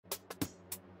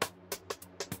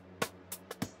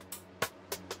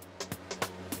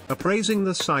Appraising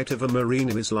the site of a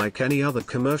marina is like any other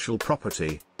commercial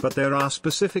property, but there are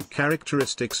specific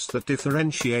characteristics that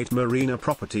differentiate marina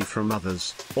property from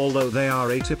others, although they are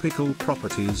atypical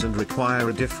properties and require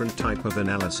a different type of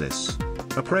analysis.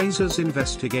 Appraisers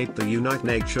investigate the unique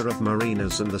nature of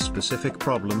marinas and the specific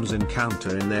problems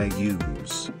encountered in their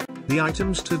use. The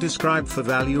items to describe for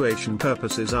valuation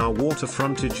purposes are water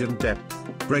frontage and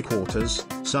depth, breakwaters,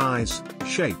 size,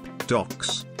 shape,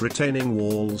 docks, retaining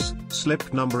walls,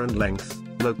 slip number and length,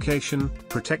 location,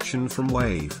 protection from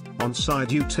wave,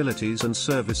 on-site utilities and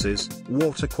services,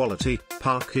 water quality,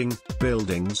 parking,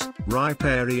 buildings,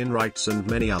 riparian rights and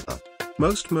many other.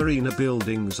 Most marina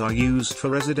buildings are used for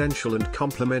residential and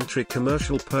complementary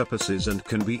commercial purposes and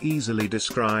can be easily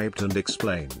described and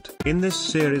explained. In this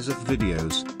series of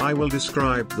videos, I will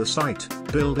describe the site,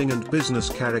 building and business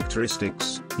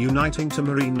characteristics, uniting to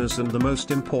marinas and the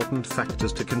most important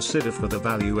factors to consider for the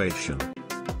valuation.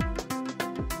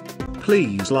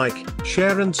 Please like,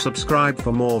 share and subscribe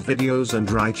for more videos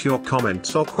and write your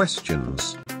comments or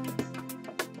questions.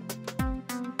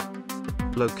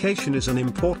 Location is an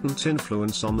important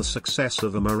influence on the success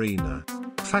of a marina.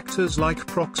 Factors like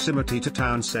proximity to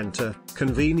town center,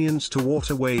 convenience to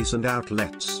waterways and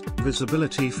outlets,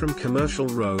 visibility from commercial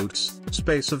roads,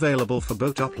 space available for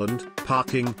boat upland,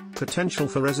 parking, potential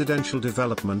for residential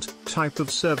development, type of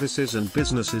services and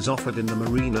businesses offered in the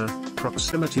marina,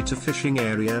 proximity to fishing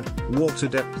area, water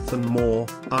depth and more,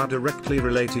 are directly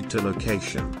related to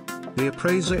location. The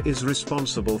appraiser is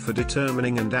responsible for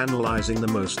determining and analyzing the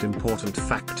most important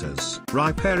factors.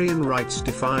 Riparian rights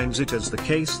defines it as the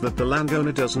case that the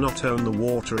landowner does not own the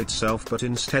water itself but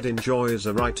instead enjoys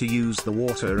a right to use the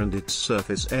water and its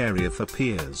surface area for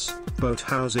piers,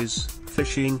 boathouses,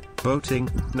 fishing, boating,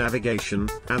 navigation,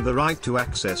 and the right to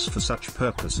access for such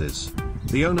purposes.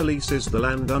 The owner leases the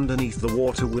land underneath the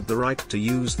water with the right to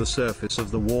use the surface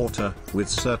of the water, with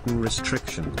certain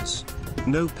restrictions.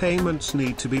 No payments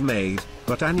need to be made,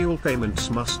 but annual payments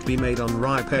must be made on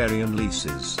riparian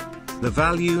leases. The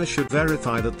valuer should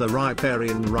verify that the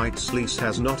riparian rights lease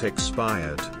has not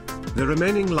expired. The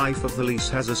remaining life of the lease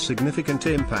has a significant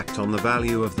impact on the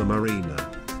value of the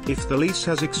marina. If the lease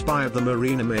has expired, the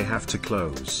marina may have to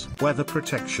close. Weather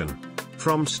protection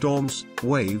from storms,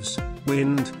 waves,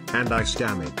 wind, and ice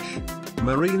damage.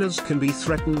 Marinas can be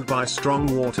threatened by strong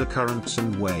water currents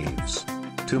and waves.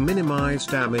 To minimize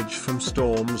damage from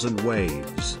storms and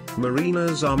waves,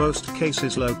 marinas are most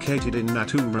cases located in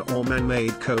natura or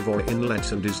man-made cove or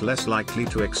inlet and is less likely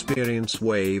to experience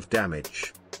wave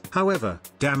damage. However,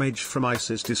 damage from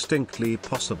ice is distinctly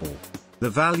possible. The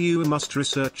valuer must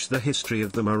research the history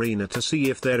of the marina to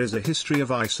see if there is a history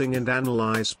of icing and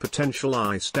analyze potential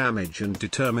ice damage and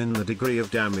determine the degree of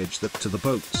damage to the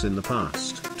boats in the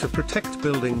past. To protect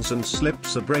buildings and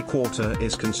slips, a breakwater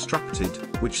is constructed,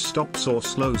 which stops or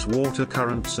slows water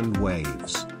currents and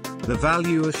waves. The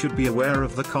valuer should be aware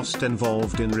of the cost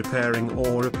involved in repairing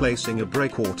or replacing a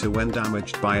breakwater when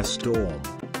damaged by a storm.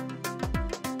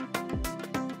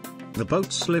 The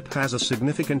boat slip has a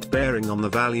significant bearing on the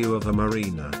value of a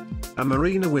marina. A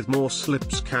marina with more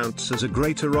slips counts as a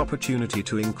greater opportunity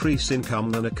to increase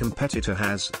income than a competitor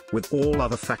has, with all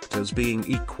other factors being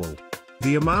equal.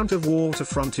 The amount of water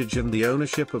frontage and the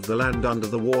ownership of the land under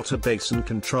the water basin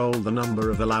control the number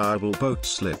of allowable boat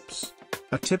slips.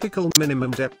 A typical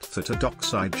minimum depth at a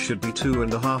dockside should be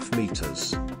 2.5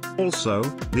 meters. Also,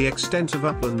 the extent of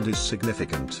upland is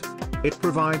significant. It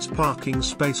provides parking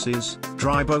spaces,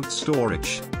 dry boat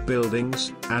storage,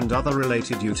 buildings, and other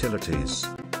related utilities.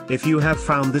 If you have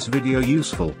found this video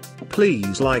useful,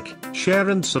 please like,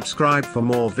 share and subscribe for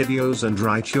more videos and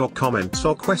write your comments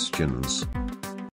or questions.